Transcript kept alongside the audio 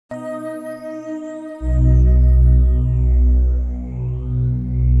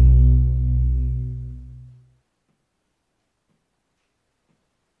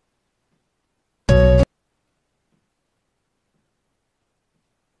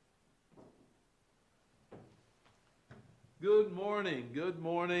Good morning, good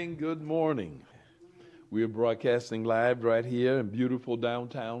morning, good morning. We are broadcasting live right here in beautiful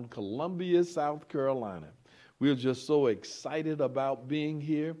downtown Columbia, South Carolina. We are just so excited about being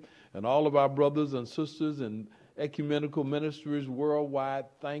here, and all of our brothers and sisters in Ecumenical Ministries worldwide,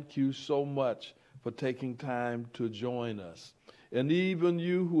 thank you so much for taking time to join us. And even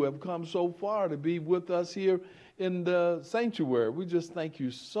you who have come so far to be with us here in the sanctuary, we just thank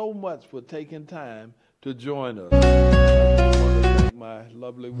you so much for taking time to join us. I just want to thank my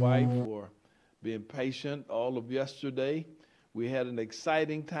lovely wife for being patient all of yesterday. We had an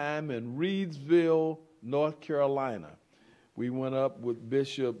exciting time in Reidsville, North Carolina. We went up with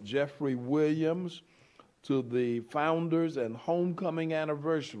Bishop Jeffrey Williams to the founders and homecoming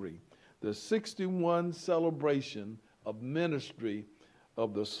anniversary, the 61 celebration of ministry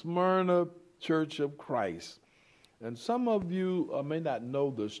of the Smyrna Church of Christ. And some of you may not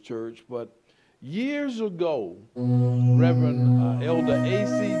know this church, but years ago, Reverend Elder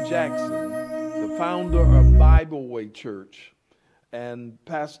A.C. Jackson, the founder of Bible Way Church, and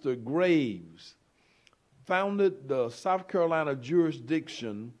Pastor Graves founded the South Carolina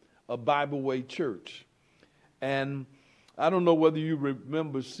jurisdiction of Bible Way Church. And I don't know whether you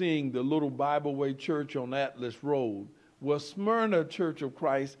remember seeing the little Bible Way Church on Atlas Road. Well, Smyrna Church of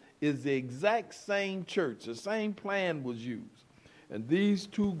Christ is the exact same church. The same plan was used. And these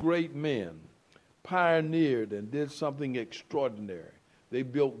two great men pioneered and did something extraordinary. They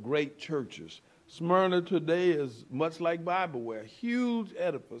built great churches. Smyrna today is much like Bible Way, a huge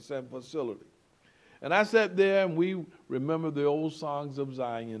edifice and facility. And I sat there and we remember the old songs of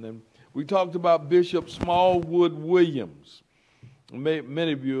Zion, and we talked about Bishop Smallwood Williams.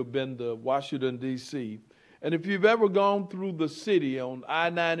 Many of you have been to Washington, D.C., and if you've ever gone through the city on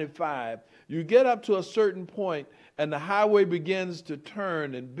I-95, you get up to a certain point and the highway begins to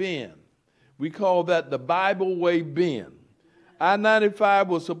turn and bend. We call that the Bible Way bend. I-95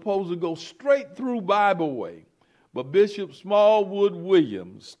 was supposed to go straight through Bible Way, but Bishop Smallwood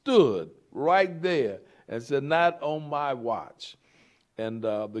Williams stood right there and said, "Not on my watch." And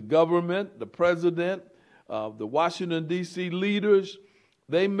the government, the president, the Washington, D.C. leaders,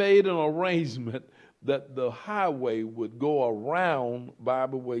 they made an arrangement that the highway would go around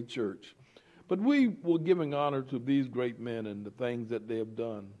Bible Way Church. But we were giving honor to these great men and the things that they have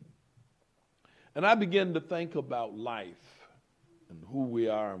done. And I began to think about life and who we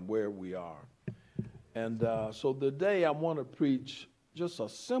are and where we are. And so today I want to preach just a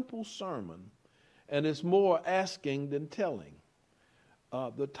simple sermon, and it's more asking than telling.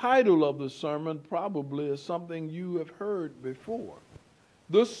 The title of the sermon probably is something you have heard before.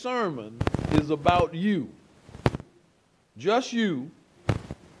 This sermon is about you, just you,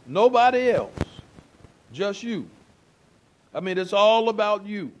 nobody else, just you. I mean, it's all about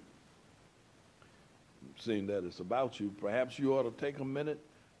you. Seeing that it's about you, perhaps you ought to take a minute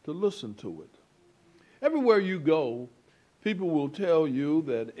to listen to it. Everywhere you go, people will tell you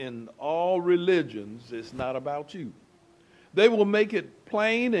that in all religions, it's not about you. They will make it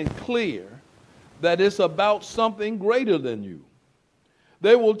plain and clear that it's about something greater than you.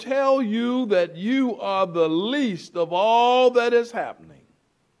 They will tell you that you are the least of all that is happening.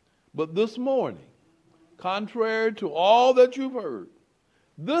 But this morning, contrary to all that you've heard,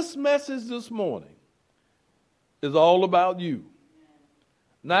 this message this morning is all about you.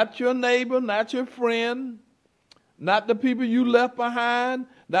 Not your neighbor, not your friend, not the people you left behind,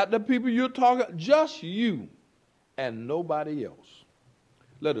 not the people you're talking, just you and nobody else.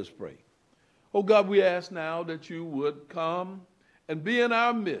 Let us pray. Oh God, we ask now that you would come and be in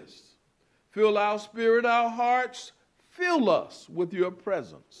our midst. Fill our spirit, our hearts, fill us with your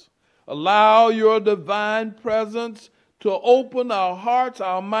presence. Allow your divine presence to open our hearts,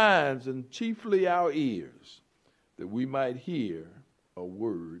 our minds, and chiefly our ears, that we might hear a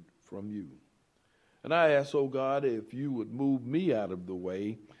word from you. And I ask, oh God, if you would move me out of the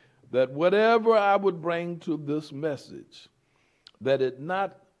way, that whatever I would bring to this message, that it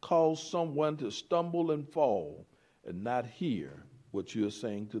not cause someone to stumble and fall and not hear what you're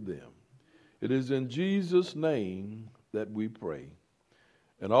saying to them. It is in Jesus' name that we pray.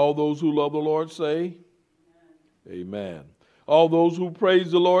 And all those who love the Lord say, Amen. All those who praise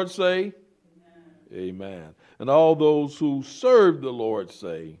the Lord say, Amen. And all those who serve the Lord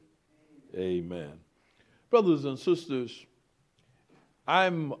say, Amen. Brothers and sisters,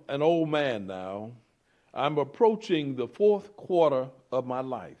 I'm an old man now. I'm approaching the fourth quarter of my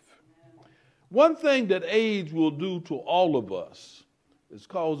life. One thing that age will do to all of us is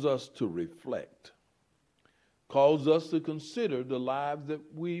cause us to reflect, cause us to consider the lives that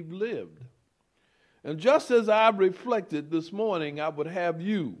we've lived. And just as I've reflected this morning, I would have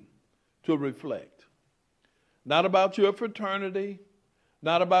you to reflect. not about your fraternity,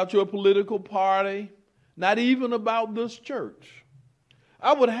 not about your political party, not even about this church.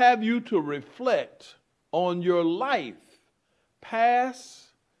 I would have you to reflect on your life, past,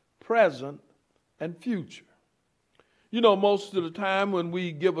 present, and future. You know, most of the time when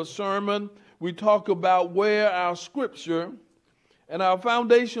we give a sermon, we talk about where our scripture and our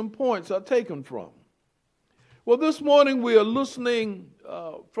foundation points are taken from. Well, this morning we are listening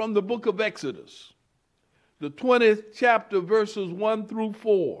from the book of Exodus, the 20th chapter, verses 1 through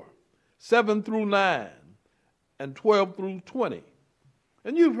 4, 7 through 9, and 12 through 20.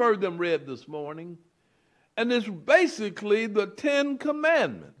 And you've heard them read this morning. And it's basically the 10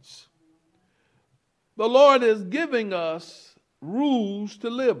 Commandments. The Lord is giving us rules to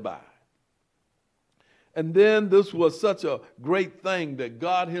live by. And then this was such a great thing that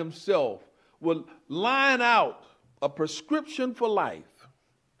God himself would line out a prescription for life.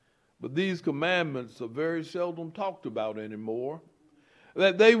 But these commandments are very seldom talked about anymore.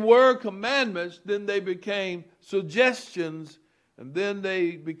 That they were commandments, then they became suggestions, and then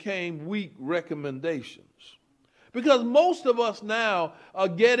they became weak recommendations. Because most of us now are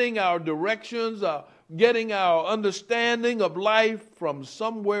getting our directions, are getting our understanding of life from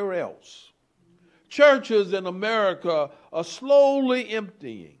somewhere else. Churches in America are slowly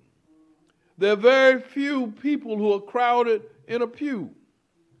emptying. There are very few people who are crowded in a pew.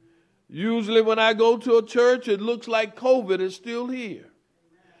 Usually when I go to a church, it looks like COVID is still here.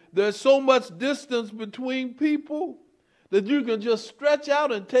 There's so much distance between people that you can just stretch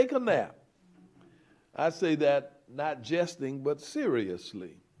out and take a nap. I say that not jesting, but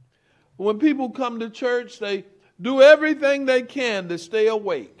seriously. When people come to church, they do everything they can to stay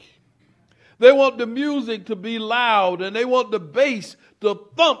awake. They want the music to be loud, and they want the bass to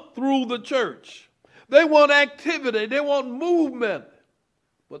thump through the church. They want activity. They want movement.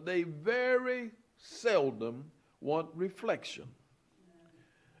 But they very seldom want reflection.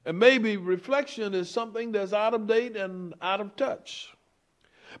 And maybe reflection is something that's out of date and out of touch.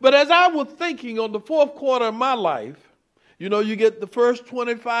 But as I was thinking on the fourth quarter of my life, you know, you get the first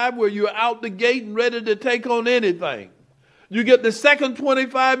 25 where you're out the gate and ready to take on anything. You get the second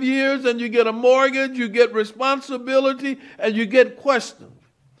 25 years and you get a mortgage, you get responsibility, and you get questions.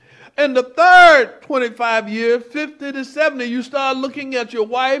 And the third 25 years, 50 to 70, you start looking at your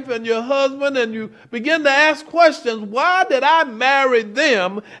wife and your husband and you begin to ask questions. Why did I marry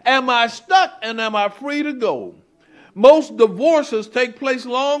them? Am I stuck and am I free to go? Most divorces take place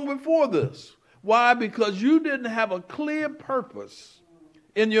long before this. Why? Because you didn't have a clear purpose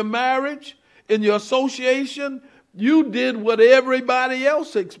in your marriage, in your association. You did what everybody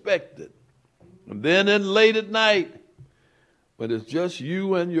else expected. And then late at night, when it's just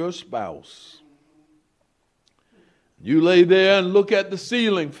you and your spouse, you lay there and look at the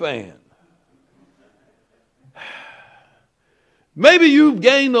ceiling fan. Maybe you've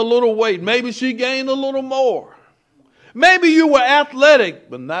gained a little weight. Maybe she gained a little more. Maybe you were athletic,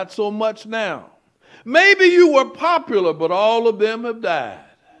 but not so much now. Maybe you were popular, but all of them have died.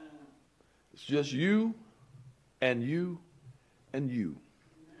 It's just you and you and you.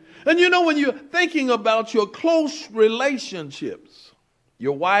 And you know, when you're thinking about your close relationships,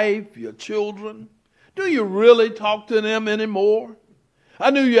 your wife, your children, do you really talk to them anymore?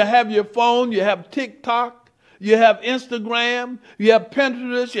 I know you have your phone, you have TikTok, you have Instagram, you have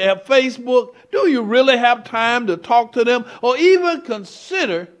Pinterest, you have Facebook. Do you really have time to talk to them or even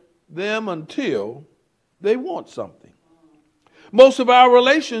consider them until they want something? Most of our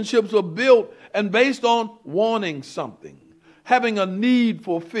relationships are built and based on wanting something, having a need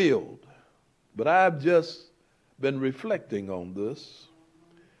fulfilled. But I've just been reflecting on this,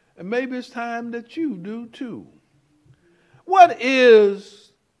 and maybe it's time that you do too. What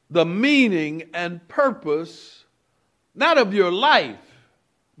is the meaning and purpose, not of your life,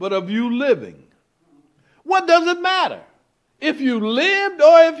 but of you living? What does it matter if you lived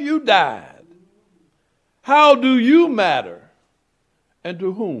or if you died? How do you matter, and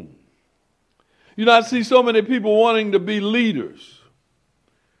to whom? You know, I see so many people wanting to be leaders,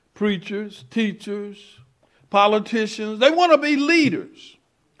 preachers, teachers, politicians. They want to be leaders.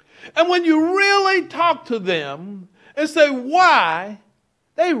 And when you really talk to them and say why,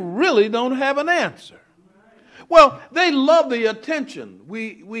 they really don't have an answer. Well, they love the attention.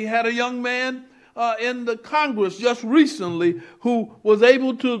 We had a young man in the Congress just recently who was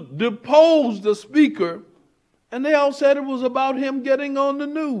able to depose the speaker, and they all said it was about him getting on the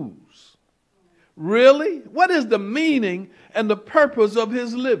news. Really? What is the meaning and the purpose of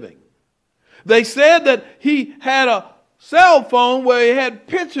his living? They said that he had a cell phone where he had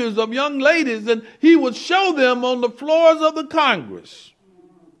pictures of young ladies and he would show them on the floors of the Congress.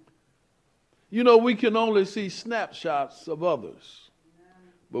 You know, we can only see snapshots of others,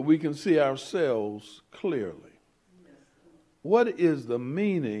 but we can see ourselves clearly. What is the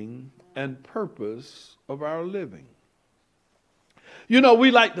meaning and purpose of our living? You know,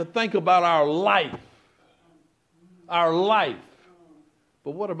 we like to think about our life. Our life.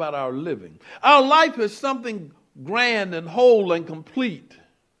 But what about our living? Our life is something grand and whole and complete.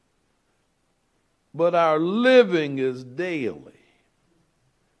 But our living is daily.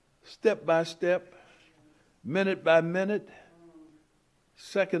 Step by step, minute by minute,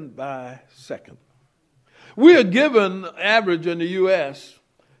 second by second. We are given, average in the U.S.,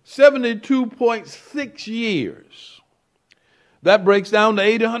 72.6 years. That breaks down to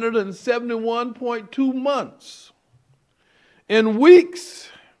 871.2 months. In weeks,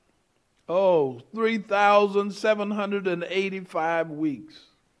 3,785 weeks.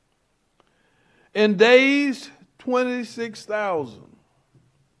 In days,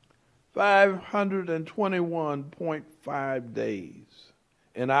 26,521.5 days.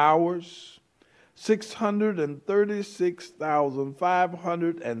 In hours,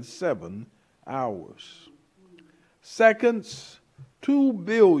 636,507 hours. Seconds,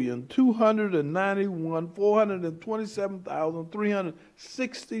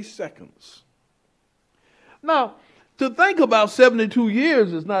 2,291,427,360 seconds. Now, to think about 72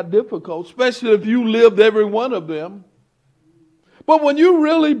 years is not difficult, especially if you lived every one of them. But when you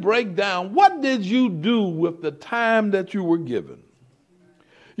really break down, what did you do with the time that you were given?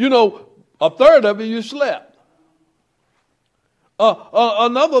 You know, a third of it you slept.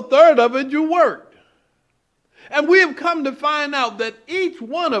 Another third of it you worked. And we have come to find out that each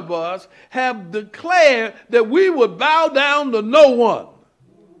one of us have declared that we would bow down to no one.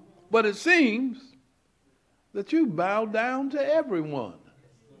 But it seems that you bow down to everyone.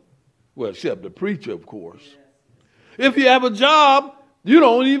 Well, except the preacher, of course. If you have a job, you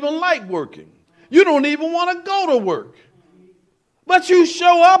don't even like working. You don't even want to go to work. But you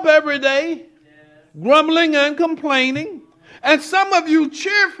show up every day, grumbling and complaining. And some of you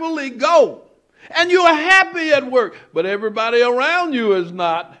cheerfully go. And you're happy at work. But everybody around you is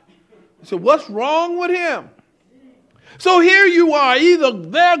not. So what's wrong with him? So here you are. Either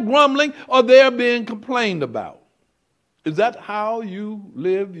they're grumbling or they're being complained about. Is that how you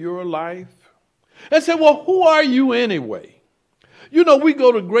live your life? And say, well, who are you anyway? You know, we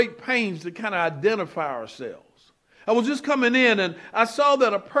go to great pains to kind of identify ourselves. I was just coming in and I saw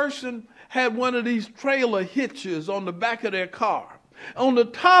that a person had one of these trailer hitches on the back of their car. On the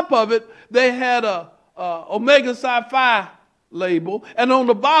top of it, they had a Omega Psi-Phi label, and on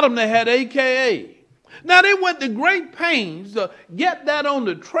the bottom they had AKA. Now they went to great pains to get that on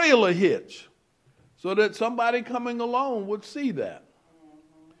the trailer hitch so that somebody coming along would see that.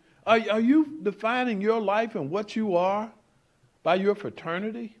 Are you defining your life and what you are by your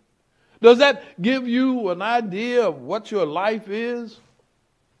fraternity? Does that give you an idea of what your life is?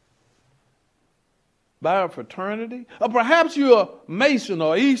 By a fraternity? Or perhaps you're a Mason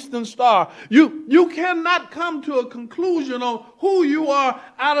or Eastern Star. You cannot come to a conclusion on who you are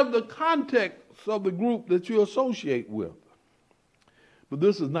out of the context of the group that you associate with. But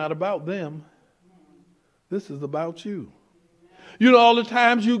this is not about them. This is about you. You know, all the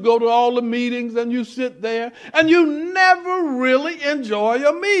times you go to all the meetings and you sit there and you never really enjoy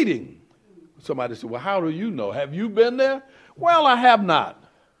a meeting. Somebody said, well, how do you know? Have you been there? Well, I have not.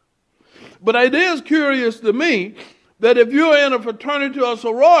 But it is curious to me that if you're in a fraternity or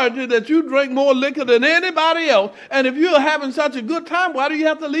sorority that you drink more liquor than anybody else, and if you're having such a good time, why do you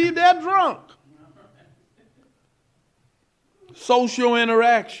have to leave there drunk? Social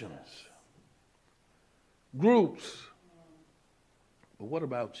interactions, groups. But what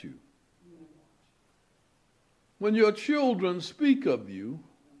about you? When your children speak of you,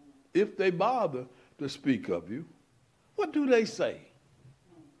 if they bother to speak of you, what do they say?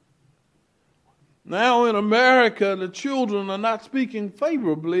 Now in America, the children are not speaking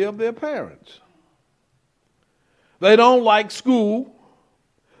favorably of their parents. They don't like school.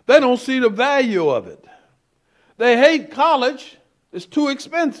 They don't see the value of it. They hate college. It's too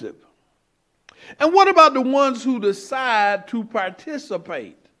expensive. And what about the ones who decide to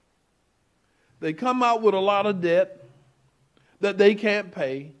participate? They come out with a lot of debt that they can't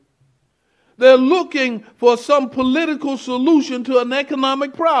pay. They're looking for some political solution to an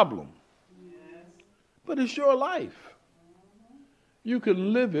economic problem. But it's your life. You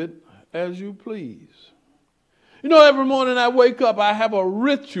can live it as you please. You know, every morning I wake up, I have a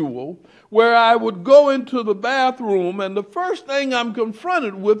ritual where I would go into the bathroom and the first thing I'm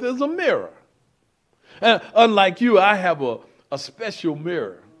confronted with is a mirror. And unlike you, I have a special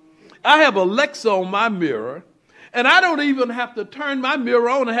mirror. I have Alexa on my mirror, And I don't even have to turn my mirror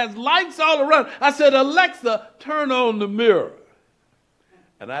on. It has lights all around. I said, Alexa, turn on the mirror.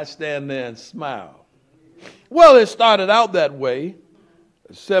 And I stand there and smile. Well, it started out that way,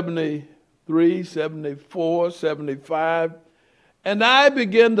 73, 74, 75. And I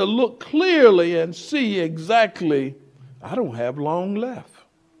began to look clearly and see exactly, I don't have long left.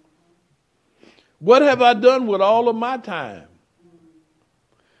 What have I done with all of my time?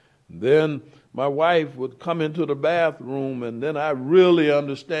 Then my wife would come into the bathroom, and then I really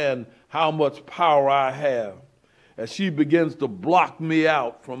understand how much power I have as she begins to block me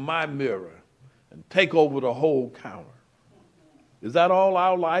out from my mirror and take over the whole counter. Is that all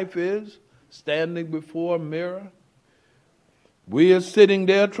our life is? Standing before a mirror? We are sitting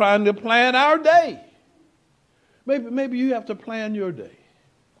there trying to plan our day. Maybe you have to plan your day.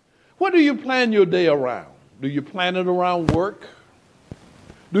 What do you plan your day around? Do you plan it around work?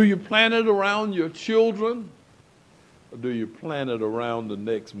 Do you plan it around your children? Or do you plan it around the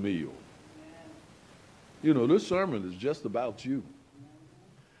next meal? You know, this sermon is just about you.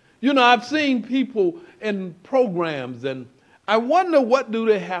 You know, I've seen people in programs, and I wonder, what do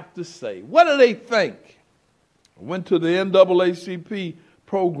they have to say? What do they think? I went to the NAACP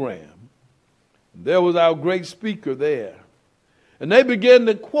program. There was our great speaker there. And they began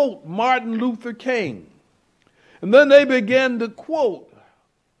to quote Martin Luther King. And then they began to quote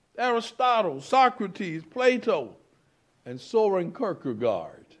Aristotle, Socrates, Plato, and Soren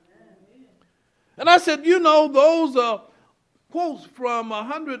Kierkegaard. And I said, you know, those are quotes from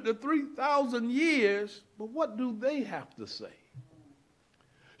 100 to 3,000 years, but what do they have to say?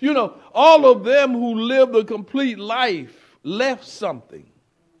 You know, all of them who lived a complete life left something.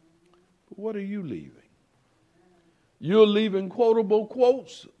 But what are you leaving? You're leaving quotable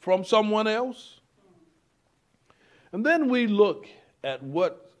quotes from someone else? And then we look at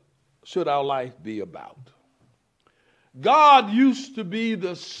what should our life be about. God used to be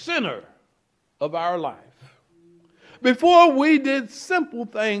the center of our life. Before we did simple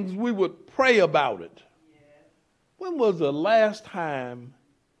things, we would pray about it. When was the last time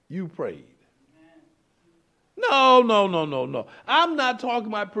you prayed? No. I'm not talking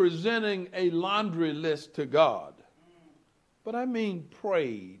about presenting a laundry list to God. But I mean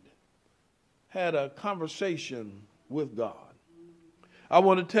prayed, had a conversation with God. I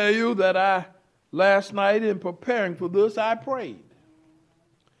want to tell you that last night in preparing for this, I prayed.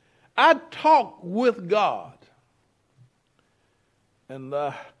 I talked with God. And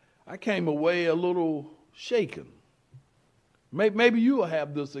I came away a little shaken. Maybe you will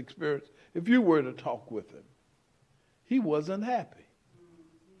have this experience if you were to talk with him. He wasn't happy.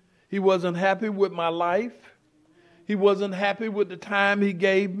 He wasn't happy with my life. He wasn't happy with the time he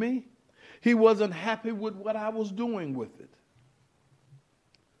gave me. He wasn't happy with what I was doing with it.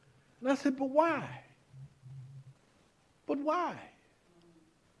 And I said, but why? But why?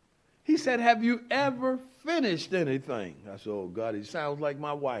 He said, have you ever finished anything? I said, oh God, he sounds like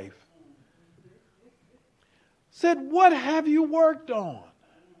my wife. Said, what have you worked on?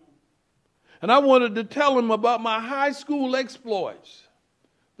 And I wanted to tell him about my high school exploits.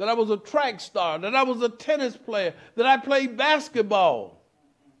 That I was a track star, that I was a tennis player, that I played basketball.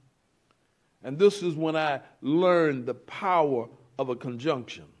 And this is when I learned the power of a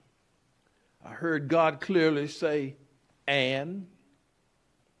conjunction. I heard God clearly say, and.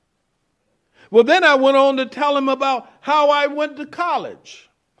 Well, then I went on to tell him about how I went to college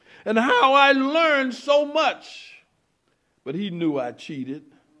and how I learned so much. But he knew I cheated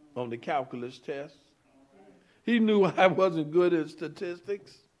on the calculus test. He knew I wasn't good at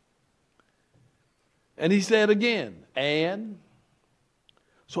statistics. And he said again, and.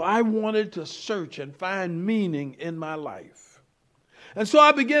 So I wanted to search and find meaning in my life. And so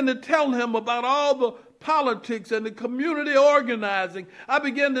I began to tell him about all the politics and the community organizing. I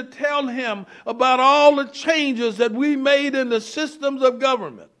began to tell him about all the changes that we made in the systems of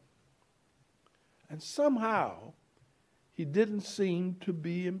government. And somehow, he didn't seem to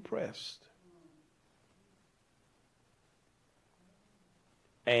be impressed.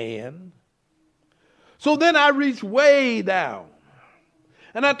 And so then I reached way down.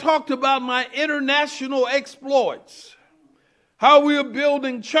 And I talked about my international exploits. How we are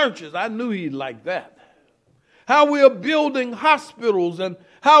building churches. I knew he'd like that. How we are building hospitals and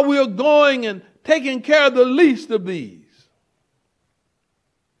how we are going and taking care of the least of these.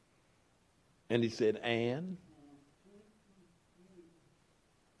 And he said, and?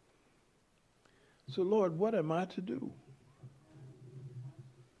 So, Lord, what am I to do?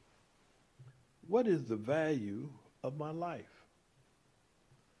 What is the value of my life?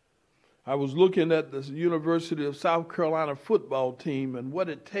 I was looking at the University of South Carolina football team and what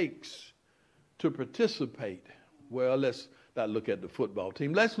it takes to participate. Well, let's not look at the football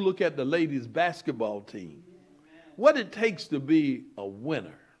team. Let's look at the ladies' basketball team. What it takes to be a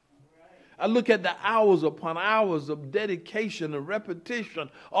winner. I look at the hours upon hours of dedication and repetition,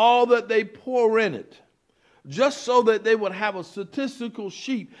 all that they pour in it, just so that they would have a statistical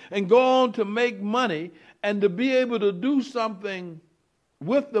sheet and go on to make money and to be able to do something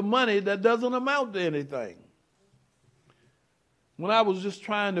with the money that doesn't amount to anything. When I was just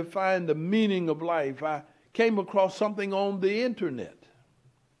trying to find the meaning of life, I came across something on the internet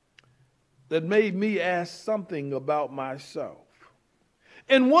that made me ask something about myself.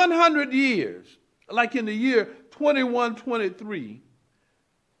 In 100 years, like in the year 2123,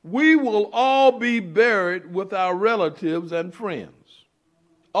 we will all be buried with our relatives and friends,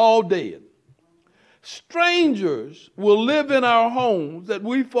 all dead. Strangers will live in our homes that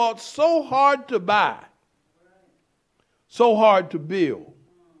we fought so hard to buy, so hard to build.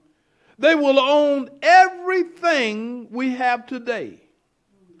 They will own everything we have today.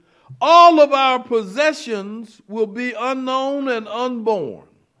 All of our possessions will be unknown and unborn,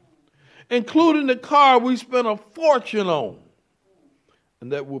 including the car we spent a fortune on,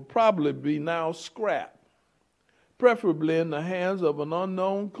 and that will probably be now scrapped, preferably in the hands of an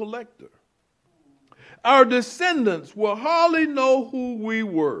unknown collector. Our descendants will hardly know who we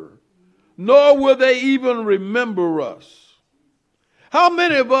were, nor will they even remember us. How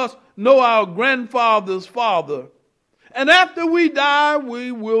many of us know our grandfather's father, and after we die,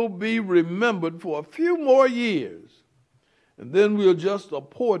 we will be remembered for a few more years, and then we're just a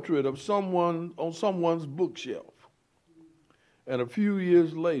portrait of someone on someone's bookshelf. And a few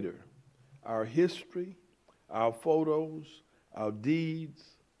years later, our history, our photos, our deeds,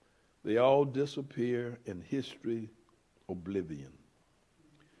 they all disappear in history oblivion.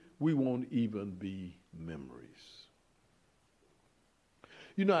 We won't even be memories.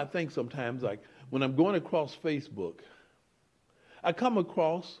 You know, I think sometimes, like when I'm going across Facebook, I come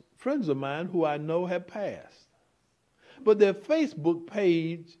across friends of mine who I know have passed, but their Facebook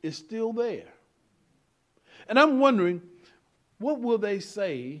page is still there. And I'm wondering, what will they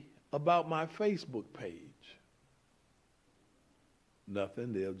say about my Facebook page?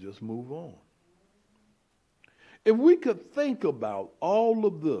 Nothing, they'll just move on. If we could think about all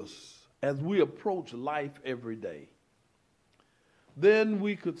of this as we approach life every day, then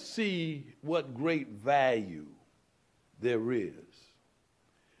we could see what great value there is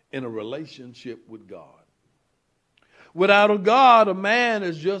in a relationship with God. Without a God, a man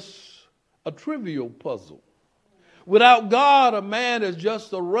is just a trivial puzzle. Without God, a man is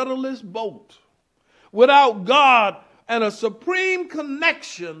just a rudderless boat. Without God and a supreme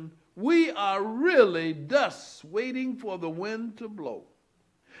connection, we are really dust waiting for the wind to blow.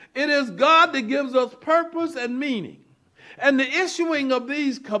 It is God that gives us purpose and meaning. And the issuing of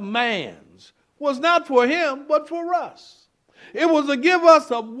these commands was not for him, but for us. It was to give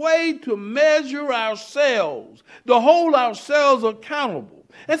us a way to measure ourselves, to hold ourselves accountable.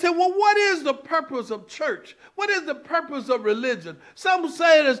 And say, well, what is the purpose of church? What is the purpose of religion? Some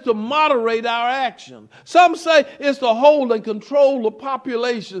say it is to moderate our action. Some say it's to hold and control the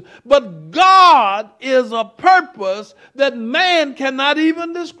population. But God is a purpose that man cannot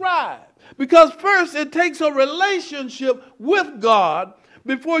even describe. Because first, it takes a relationship with God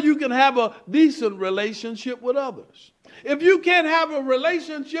before you can have a decent relationship with others. If you can't have a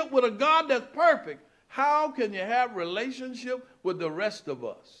relationship with a God that's perfect, how can you have a relationship with the rest of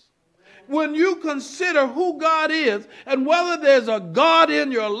us? When you consider who God is and whether there's a God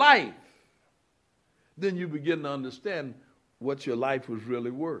in your life, then you begin to understand what your life was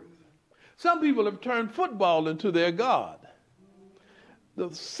really worth. Some people have turned football into their God. The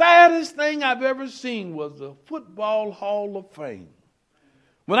saddest thing I've ever seen was the Football Hall of Fame.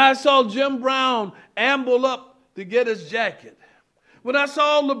 When I saw Jim Brown amble up to get his jacket, when I saw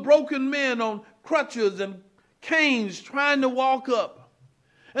all the broken men on crutches and canes trying to walk up,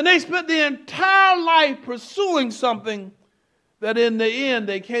 and they spent their entire life pursuing something that in the end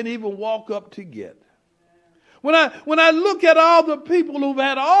they can't even walk up to get. When I look at all the people who've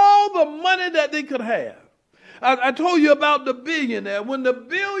had all the money that they could have, I told you about the billionaire. When the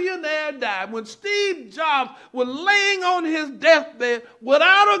billionaire died, when Steve Jobs was laying on his deathbed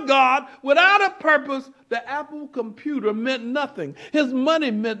without a God, without a purpose, the Apple computer meant nothing. His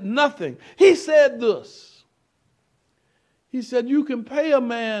money meant nothing. He said this. He said, you can pay a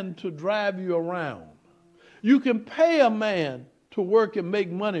man to drive you around. You can pay a man to work and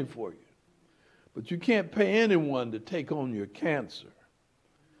make money for you. But you can't pay anyone to take on your cancer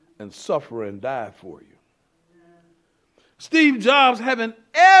and suffer and die for you. Steve Jobs, having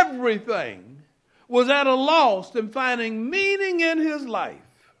everything, was at a loss in finding meaning in his life.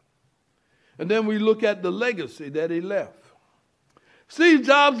 And then we look at the legacy that he left. Steve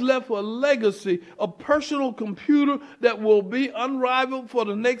Jobs left a legacy, a personal computer that will be unrivaled for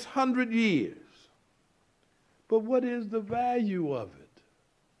the next 100 years. But what is the value of it?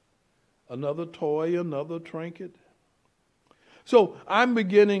 Another toy, another trinket? So I'm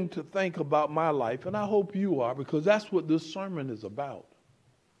beginning to think about my life, and I hope you are, because that's what this sermon is about.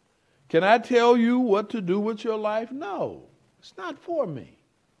 Can I tell you what to do with your life? No, it's not for me.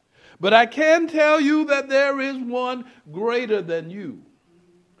 But I can tell you that there is one greater than you.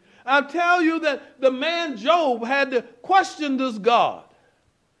 I'll tell you that the man Job had to question this God.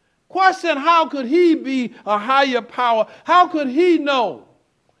 Question, how could he be a higher power? How could he know?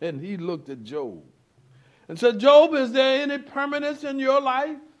 And he looked at Job and said, Job, is there any permanence in your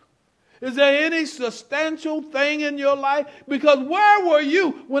life? Is there any substantial thing in your life? Because where were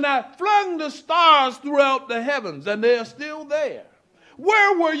you when I flung the stars throughout the heavens and they're still there?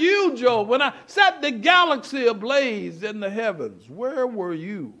 Where were you, Job, when I set the galaxy ablaze in the heavens? Where were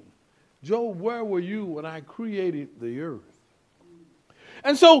you? Job, where were you when I created the earth?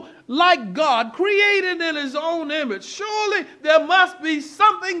 And so, like God, created in his own image, surely there must be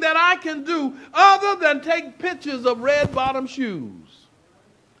something that I can do other than take pictures of red-bottom shoes.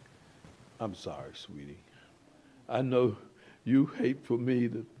 I'm sorry, sweetie. I know you hate for me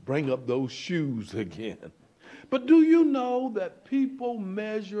to bring up those shoes again. But do you know that people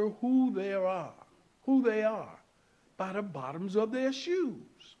measure who they are by the bottoms of their shoes?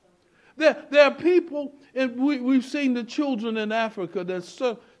 There are people, and we've seen the children in Africa that's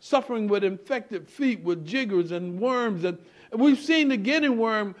suffering with infected feet, with jiggers and worms. And we've seen the guinea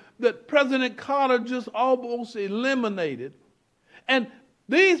worm that President Carter just almost eliminated. And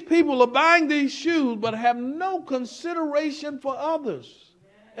these people are buying these shoes but have no consideration for others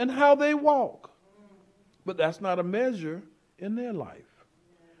and how they walk. But that's not a measure in their life.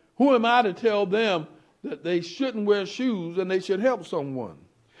 Who am I to tell them that they shouldn't wear shoes and they should help someone?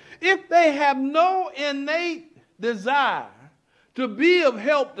 If they have no innate desire to be of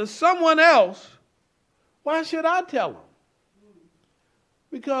help to someone else, why should I tell them?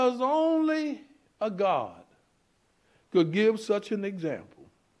 Because only a God could give such an example.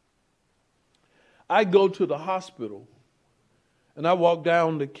 I go to the hospital and I walk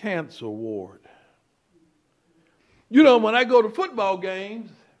down the cancer ward. You know, when I go to football games,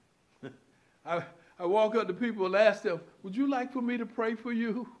 I walk up to people and ask them, would you like for me to pray for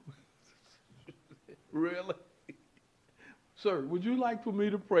you? Really? Sir, would you like for me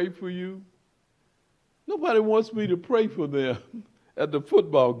to pray for you? Nobody wants me to pray for them at the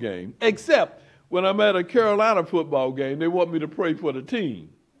football game, except when I'm at a Carolina football game, they want me to pray for the team.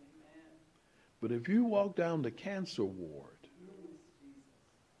 But if you walk down the cancer ward,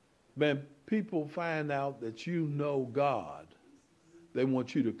 man, people find out that you know God. They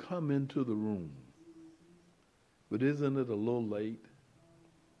want you to come into the room. But isn't it a little late?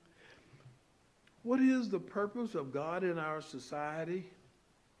 What is the purpose of God in our society?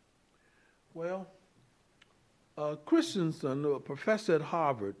 Well, Christensen, a professor at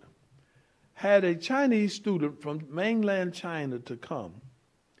Harvard, had a Chinese student from mainland China to come,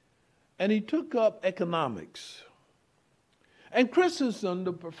 and he took up economics. And Christensen,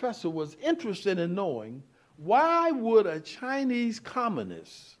 the professor, was interested in knowing why would a Chinese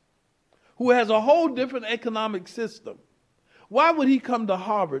communist who has a whole different economic system, why would he come to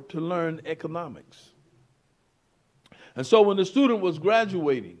Harvard to learn economics? And so when the student was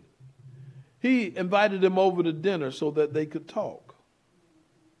graduating, he invited him over to dinner so that they could talk.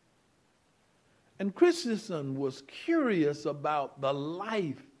 And Christensen was curious about the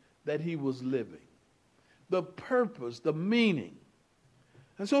life that he was living, the purpose, the meaning.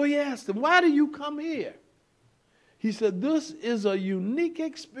 And so he asked him, why do you come here? He said, this is a unique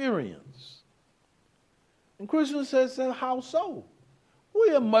experience. And Christensen said, how so?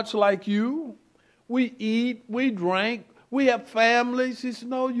 We are much like you. We eat, we drink, we have families. He said,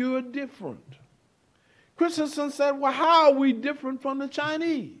 no, you're different. Christensen said, well, how are we different from the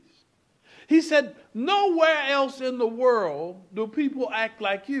Chinese? He said, nowhere else in the world do people act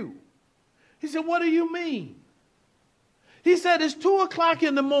like you. He said, what do you mean? He said, it's 2 o'clock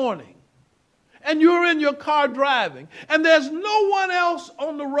in the morning, and you're in your car driving, and there's no one else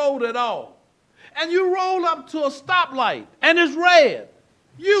on the road at all. And you roll up to a stoplight, and it's red.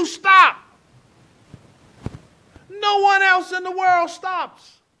 You stop. No one else in the world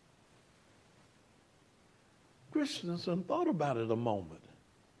stops. Christensen thought about it a moment.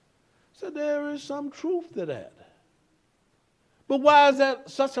 Said, there is some truth to that. But why is that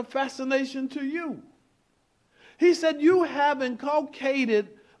such a fascination to you? He said, you have inculcated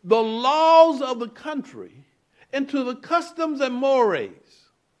the laws of the country into the customs and mores.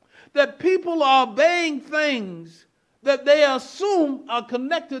 that people are obeying things that they assume are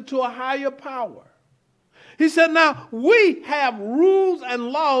connected to a higher power. He said, now we have rules and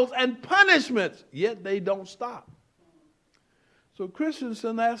laws and punishments, yet they don't stop. So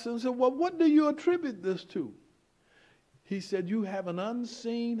Christensen asked him, said, well, what do you attribute this to? He said, you have an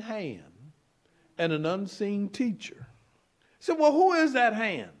unseen hand and an unseen teacher. He said, well, who is that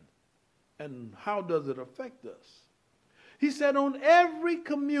hand? And how does it affect us? He said, on every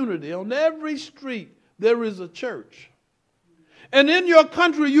community, on every street, there is a church. And in your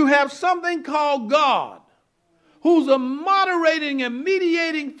country, you have something called God, who's a moderating and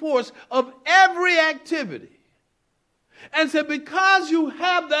mediating force of every activity. And said, because you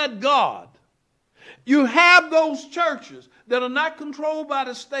have that God, you have those churches that are not controlled by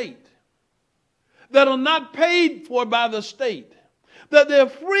the state, that are not paid for by the state, that they're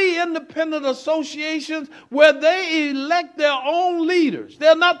free independent associations where they elect their own leaders.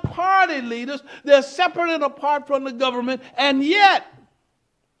 They're not party leaders. They're separate and apart from the government. And yet,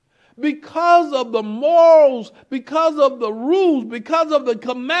 because of the morals, because of the rules, because of the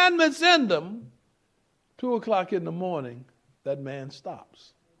commandments in them, 2 o'clock in the morning, that man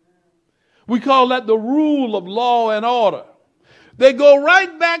stops. We call that the rule of law and order. They go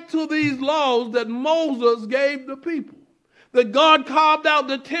right back to these laws that Moses gave the people, that God carved out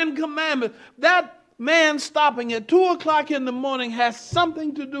the 10 commandments. That man stopping at 2 o'clock in the morning has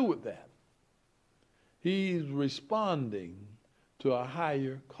something to do with that. He's responding to a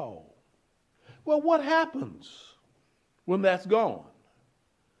higher call. Well, what happens when that's gone?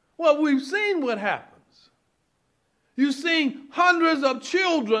 Well, we've seen what happens. You've seen hundreds of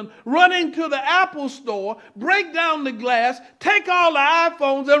children running to the Apple store, break down the glass, take all the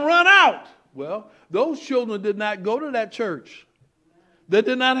iPhones and run out. Well, those children did not go to that church. They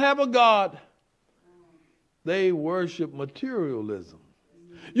did not have a God. They worship materialism.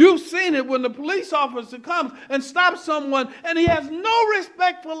 You've seen it when the police officer comes and stops someone and he has no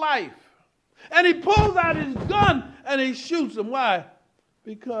respect for life. And he pulls out his gun and he shoots them. Why?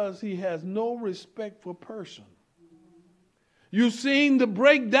 Because he has no respect for person. You've seen the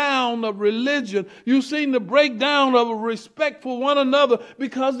breakdown of religion. You've seen the breakdown of respect for one another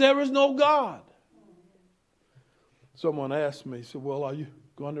because there is no God. Someone asked me, said, well, are you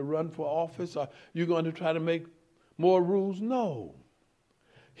going to run for office? Are you going to try to make more rules? No.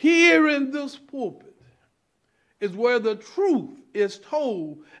 Here in this pulpit is where the truth is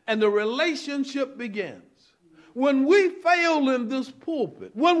told and the relationship begins. When we fail in this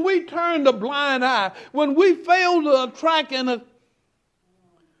pulpit, when we turn the blind eye, when we fail to attract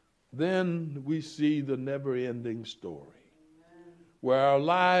then we see the never-ending story where our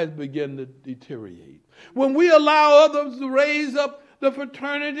lives begin to deteriorate. When we allow others to raise up the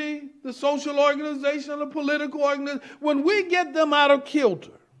fraternity, the social organization, the political organization, when we get them out of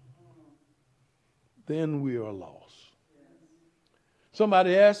kilter, then we are lost.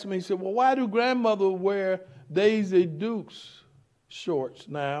 Somebody asked me, said, well, why do grandmother wear Daisy Dukes shorts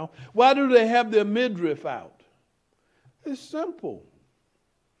now? Why do they have their midriff out? It's simple.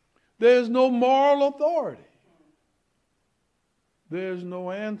 There's no moral authority. There's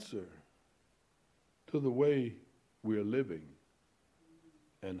no answer to the way we're living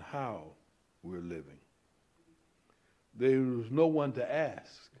and how we're living. There's no one to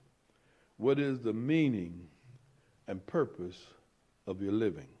ask, what is the meaning and purpose of your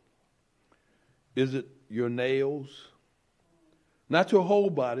living? Is it your nails? Not your whole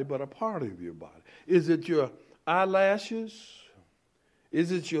body, but a part of your body. Is it your eyelashes?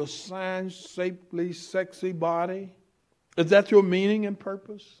 Is it your shapely, sexy body? Is that your meaning and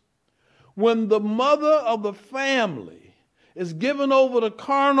purpose? When the mother of the family is given over to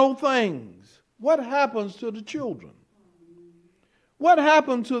carnal things, what happens to the children? What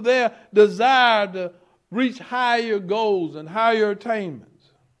happens to their desire to reach higher goals and higher attainments?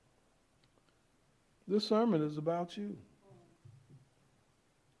 This sermon is about you.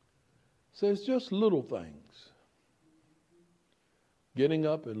 So it's just little things. Getting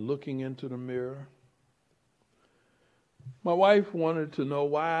up and looking into the mirror. My wife wanted to know,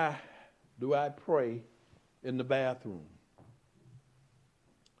 why do I pray in the bathroom?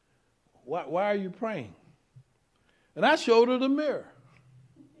 Why are you praying? And I showed her the mirror.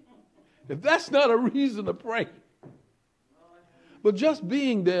 If that's not a reason to pray. But just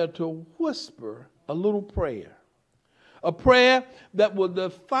being there to whisper a little prayer. A prayer that will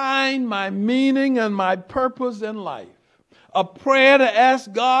define my meaning and my purpose in life. A prayer to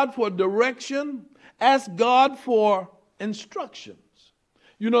ask God for direction. Ask God for instructions.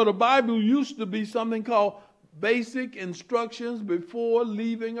 You know, the Bible used to be something called basic instructions before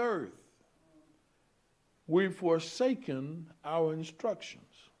leaving earth. We've forsaken our instructions.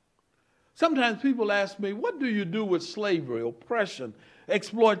 Sometimes people ask me, what do you do with slavery, oppression,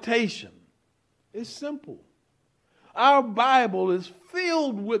 exploitation? It's simple. Our Bible is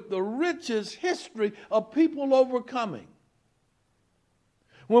filled with the richest history of people overcoming.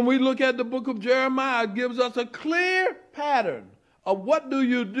 When we look at the book of Jeremiah, it gives us a clear pattern of what do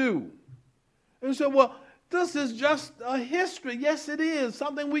you do. And you say, well, this is just a history. Yes, it is,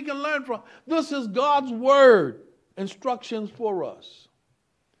 something we can learn from. This is God's word, instructions for us.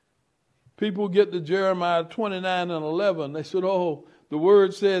 People get to Jeremiah 29 and 11. They said, oh, the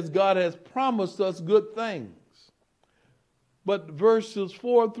word says God has promised us good things. But verses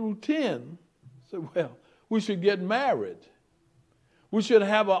 4 through 10 say, well, we should get married. We should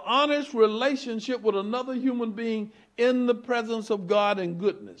have an honest relationship with another human being in the presence of God in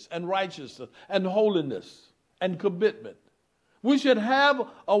goodness and righteousness and holiness and commitment. We should have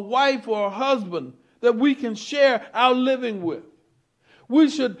a wife or a husband that we can share our living with. We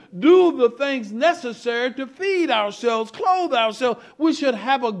should do the things necessary to feed ourselves, clothe ourselves. We should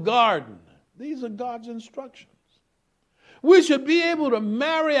have a garden. These are God's instructions. We should be able to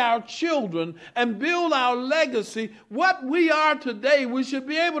marry our children and build our legacy. What we are today, we should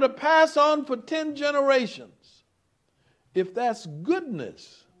be able to pass on for 10 generations. If that's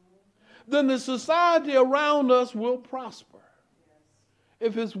goodness, then the society around us will prosper.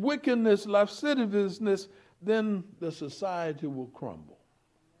 If it's wickedness, lasciviousness, then the society will crumble.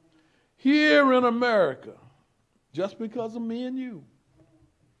 Here in America, just because of me and you,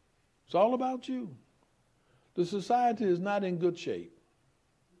 it's all about you. The society is not in good shape.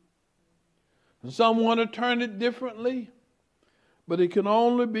 And some want to turn it differently, but it can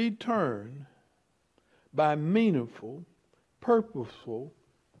only be turned by meaningful, purposeful,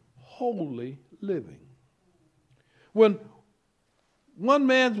 holy living. When one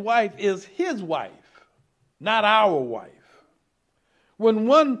man's wife is his wife, not our wife. When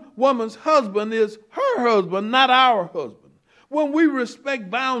one woman's husband is her husband, not our husband. When we respect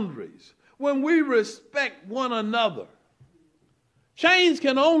boundaries. When we respect one another. Change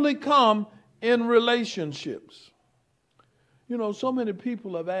can only come in relationships. You know, so many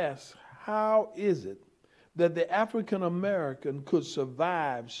people have asked, how is it that the African American could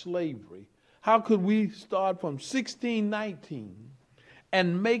survive slavery? How could we start from 1619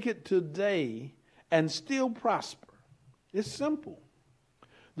 and make it today and still prosper? It's simple.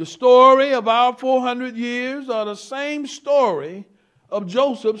 The story of our 400 years are the same story of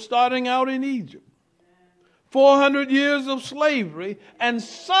Joseph starting out in Egypt. 400 years of slavery and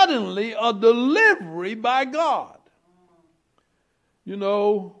suddenly a delivery by God. You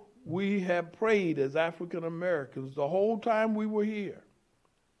know, we have prayed as African Americans the whole time we were here.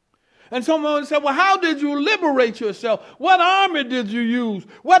 And someone said, well, how did you liberate yourself? What army did you use?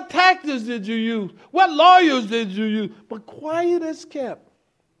 What tactics did you use? What lawyers did you use? But quiet as kept.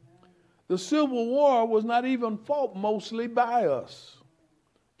 The Civil War was not even fought mostly by us.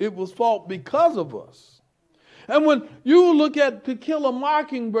 It was fought because of us. And when you look at To Kill a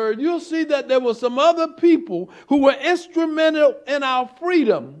Mockingbird, you'll see that there were some other people who were instrumental in our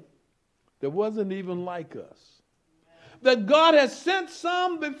freedom that wasn't even like us. That God has sent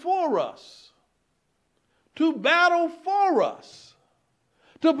some before us to battle for us,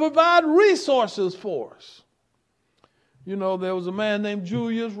 to provide resources for us. You know, there was a man named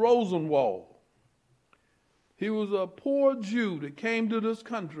Julius Rosenwald. He was a poor Jew that came to this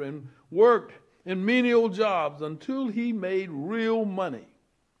country and worked in menial jobs until he made real money.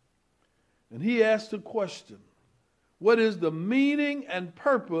 And he asked the question, what is the meaning and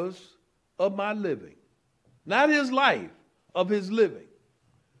purpose of my living? Not his life, of his living.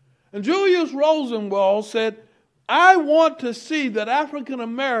 And Julius Rosenwald said, I want to see that African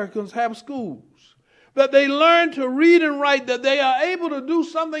Americans have schools, that they learn to read and write, that they are able to do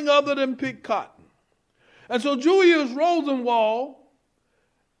something other than pick cotton. And so Julius Rosenwald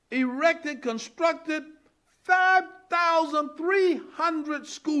constructed 5,300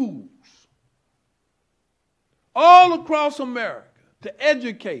 schools all across America to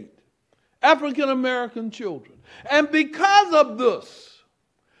educate African American children. And because of this,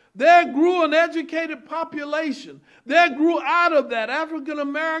 there grew an educated population. There grew out of that African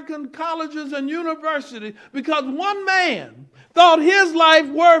American colleges and universities because one man thought his life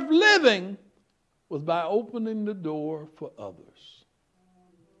worth living was by opening the door for others.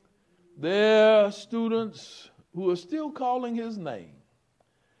 There are students who are still calling his name.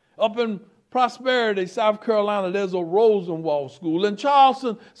 Up in Prosperity, South Carolina, there's a Rosenwald School. In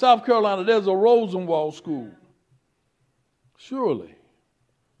Charleston, South Carolina, there's a Rosenwald School. Surely,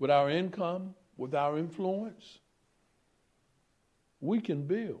 with our income, with our influence, we can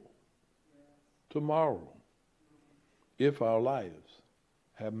build tomorrow if our lives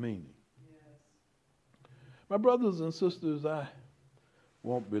have meaning. My brothers and sisters, I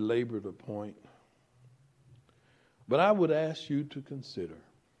won't belabor the point, but I would ask you to consider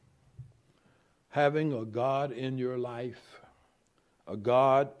having a God in your life, a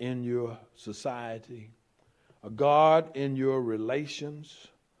God in your society, a God in your relations,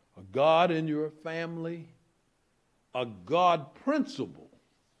 a God in your family, a God principle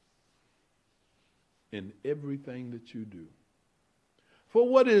in everything that you do. For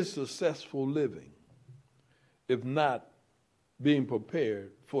what is successful living if not being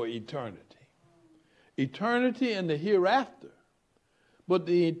prepared for eternity? Eternity and the hereafter, but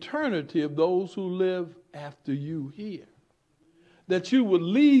the eternity of those who live after you here. That you would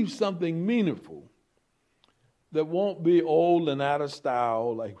leave something meaningful that won't be old and out of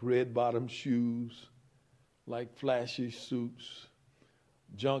style, like red-bottom shoes, like flashy suits,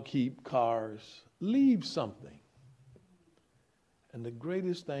 junk heap cars. Leave something. And the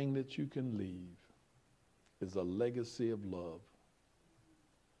greatest thing that you can leave is a legacy of love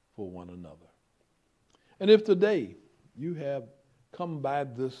for one another. And if today you have come by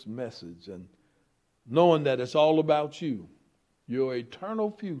this message and knowing that it's all about you, your eternal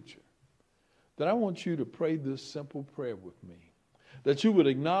future, then I want you to pray this simple prayer with me. That you would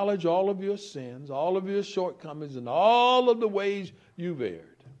acknowledge all of your sins, all of your shortcomings, and all of the ways you've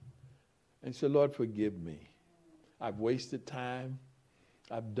erred. And say, Lord, forgive me. I've wasted time.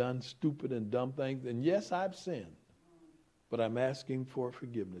 I've done stupid and dumb things. And yes, I've sinned. But I'm asking for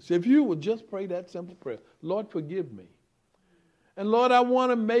forgiveness. If you would just pray that simple prayer, Lord, forgive me. And Lord, I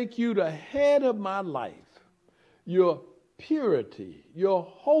want to make you the head of my life. Your purity, your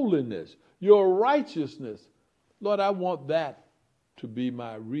holiness, your righteousness. Lord, I want that to be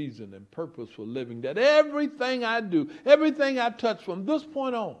my reason and purpose for living. That everything I do, everything I touch from this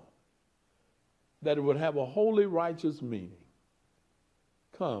point on, that it would have a holy, righteous meaning.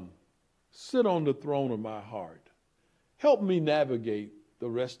 Come, sit on the throne of my heart. Help me navigate the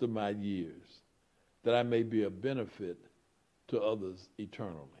rest of my years, that I may be a benefit to others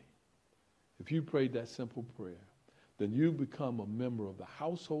eternally. If you prayed that simple prayer, then you become a member of the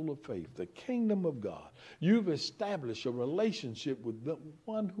household of faith, the kingdom of God. You've established a relationship with the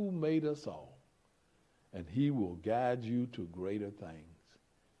one who made us all, and he will guide you to greater things.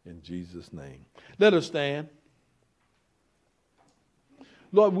 In Jesus' name. Let us stand.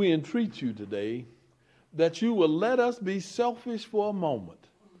 Lord, we entreat you today that you will let us be selfish for a moment,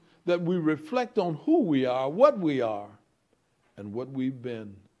 that we reflect on who we are, and what we've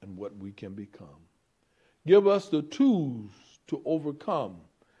been and what we can become. Give us the tools to overcome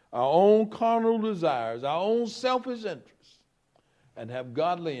our own carnal desires, our own selfish interests, and have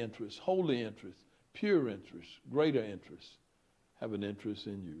godly interests, holy interests, pure interests, greater interests. Have an interest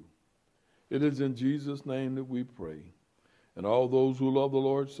in you. It is in Jesus' name that we pray. And all those who love the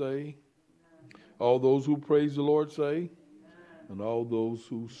Lord say, all those who praise the Lord say, and all those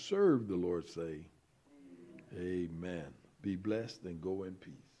who serve the Lord say, amen. Be blessed and go in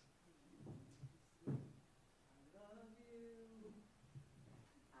peace.